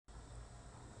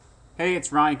Hey,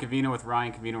 it's Ryan Cavino with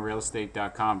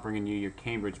RyanCavinoRealEstate.com, bringing you your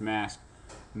Cambridge,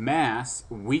 Mass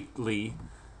weekly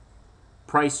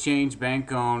price change,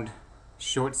 bank owned,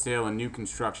 short sale, and new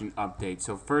construction update.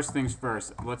 So first things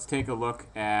first, let's take a look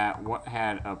at what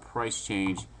had a price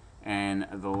change in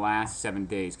the last 7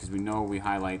 days, because we know we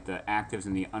highlight the actives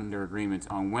and the under agreements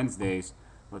on Wednesdays.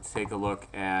 Let's take a look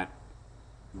at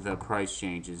the price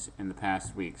changes in the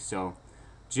past week. So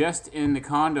just in the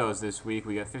condos this week,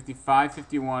 we got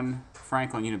 5551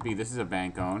 Franklin Unit B. This is a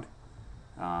bank owned.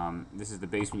 This is the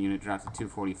basement unit, dropped to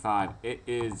 245.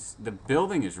 The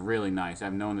building is really nice.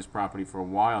 I've known this property for a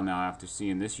while now after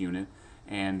seeing this unit.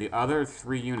 And the other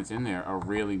three units in there are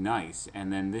really nice.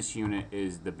 And then this unit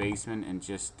is the basement and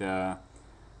just a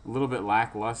little bit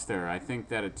lackluster. I think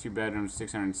that a 2 bedroom,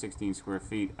 616 square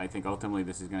feet, I think ultimately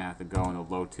this is going to have to go in the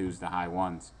low twos to high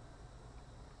ones.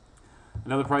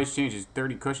 Another price change is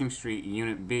 30 Cushing Street,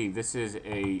 Unit B. This is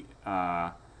a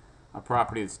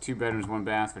property that's 2 bedrooms, 1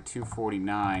 bath for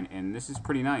 249, and this is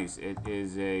pretty nice. It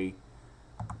is a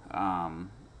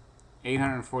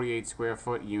 848 square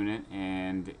foot unit,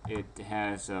 and it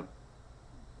has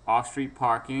off-street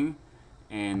parking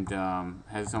and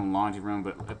has its own laundry room,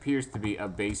 but appears to be a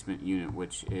basement unit,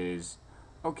 which is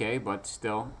okay, but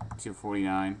still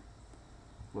 249.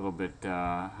 A little bit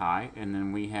high. And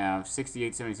then we have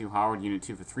 6872 Howard Unit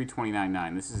 2 for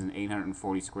 329.9. This is an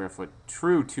 840 square foot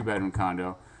true 2 bedroom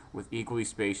condo with equally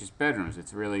spacious bedrooms.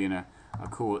 It's really in a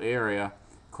cool area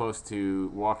close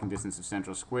to walking distance of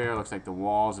Central Square. Looks like the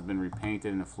walls have been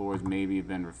repainted and the floors maybe have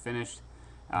been refinished.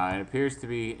 It appears to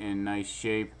be in nice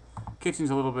shape. Kitchen's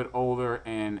a little bit older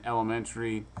and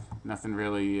elementary. Nothing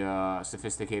really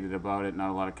sophisticated about it. Not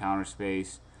a lot of counter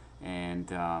space, and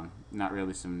not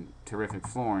really some terrific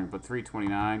flooring. But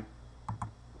 329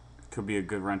 could be a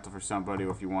good rental for somebody,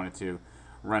 or if you wanted to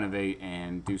renovate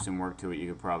and do some work to it, you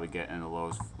could probably get in the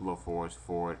low fours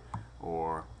for it,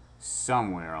 or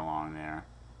somewhere along there.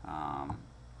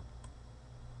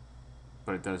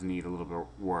 But it does need a little bit of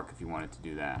work if you wanted to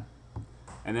do that.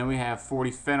 And then we have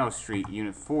 40 Fenno Street,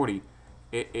 Unit 40.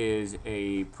 It is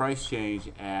a price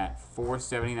change at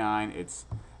 479. It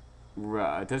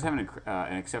does have an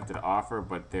accepted offer,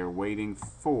 but they're waiting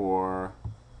for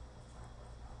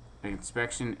the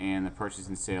inspection and the purchase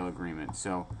and sale agreement.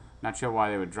 So, not sure why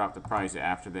they would drop the price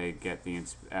after they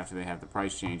have the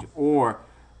price change, or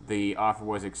the offer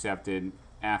was accepted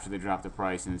after they dropped the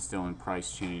price and it's still in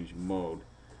price change mode.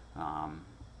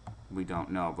 We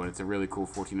don't know, but it's a really cool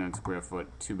 1,400 square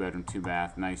foot 2 bedroom, 2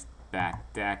 bath, nice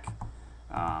back deck.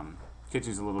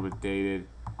 Kitchen's a little bit dated,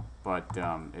 but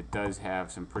it does have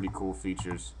some pretty cool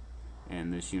features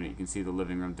in this unit. You can see the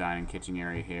living room, dining, kitchen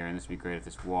area here, and this would be great if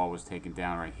this wall was taken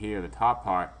down right here, the top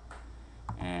part.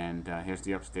 And here's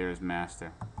the upstairs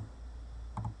master.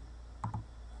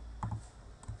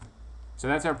 So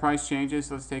that's our price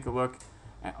changes. Let's take a look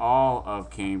at all of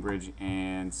Cambridge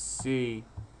and see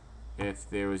if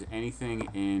there was anything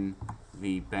in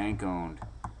the bank-owned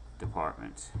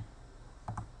department.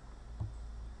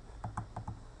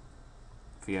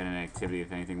 If we had an activity,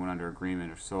 if anything went under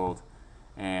agreement or sold.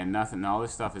 And nothing. All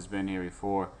this stuff has been here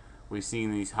before. We've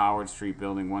seen these Howard Street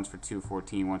building, one's for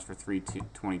 214, one's for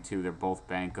 322. They're both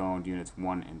bank-owned, units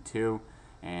 1 and 2.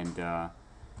 And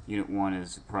unit 1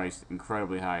 is priced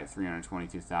incredibly high at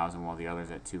 $322,000, while the other's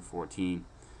at $214.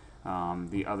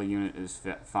 The other unit is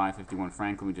 551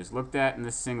 Franklin we just looked at, and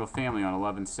this single family on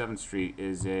 11 7th Street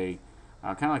is a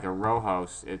kind of like a row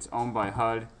house. It's owned by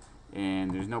HUD,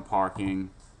 and there's no parking,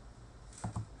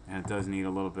 and it does need a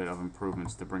little bit of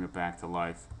improvements to bring it back to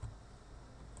life.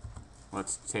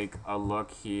 Let's take a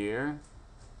look here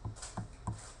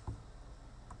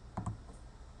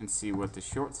and see what the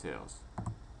short sales.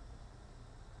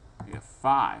 We have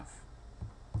 5.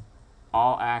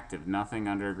 All active, nothing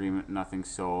under agreement, nothing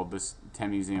sold. This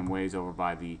 10 Museum Way is over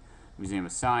by the Museum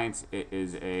of Science. It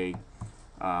is a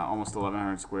almost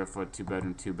 1,100 square foot 2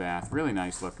 bedroom, 2 bath, really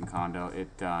nice looking condo. It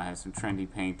has some trendy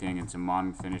painting and some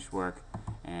modern finish work,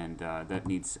 and that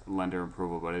needs lender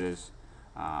approval, but it is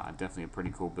definitely a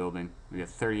pretty cool building. We have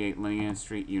 38 Linnean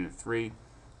Street, Unit 3,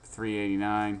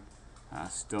 389.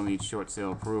 Still needs short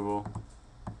sale approval.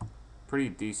 Pretty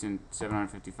decent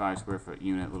 755 square foot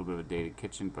unit, a little bit of a dated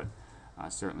kitchen, but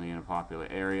certainly in a popular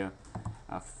area.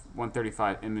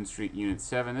 135 Inman Street, Unit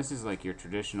 7. This is like your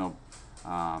traditional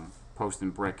post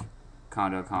and brick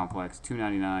condo complex.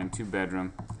 299, 2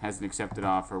 bedroom. Has an accepted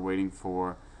offer, waiting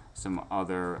for some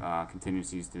other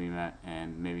contingencies to be met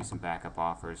and maybe some backup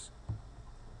offers.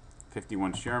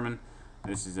 51 Sherman.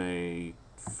 This is a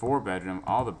 4 bedroom.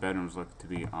 All the bedrooms look to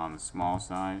be on the small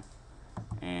side,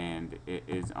 and it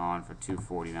is on for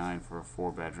 $249 for a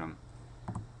 4 bedroom.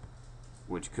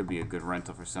 which could be a good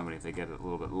rental for somebody if they get it a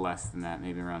little bit less than that,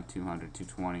 maybe around 200,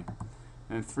 220. And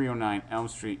then 309 Elm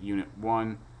Street, Unit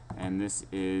 1, and this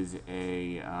is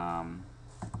a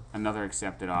another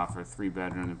accepted offer,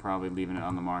 3-bedroom. They're probably leaving it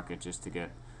on the market just to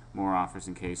get more offers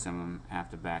in case some of them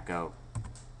have to back out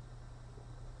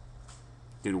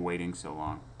due to waiting so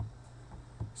long.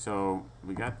 So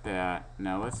we got that.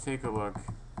 Now let's take a look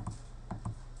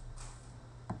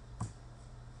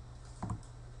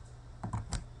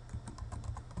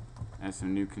at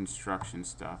some new construction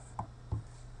stuff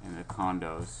in the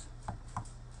condos.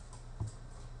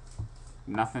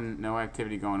 Nothing, no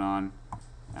activity going on.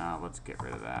 Let's get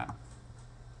rid of that.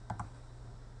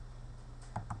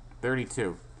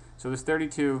 32. So there's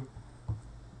 32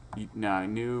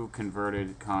 new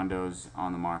converted condos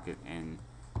on the market in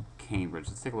Cambridge.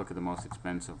 Let's take a look at the most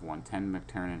expensive one, 10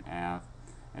 McTurnan Ave.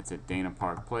 It's at Dana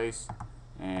Park Place,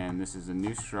 and this is a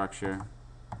new structure.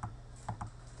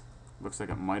 Looks like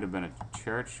it might have been a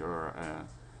church or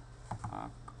a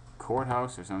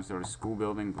courthouse or some sort of school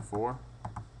building before.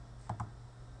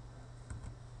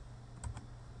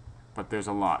 But there's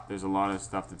a lot. There's a lot of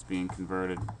stuff that's being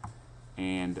converted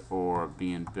and or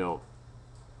being built.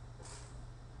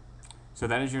 So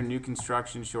that is your new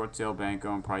construction short sale bank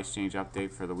owned price change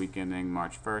update for the week ending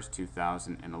March 1st,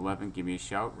 2011. Give me a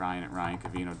shout, Ryan at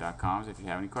RyanCavino.com if you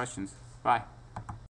have any questions. Bye.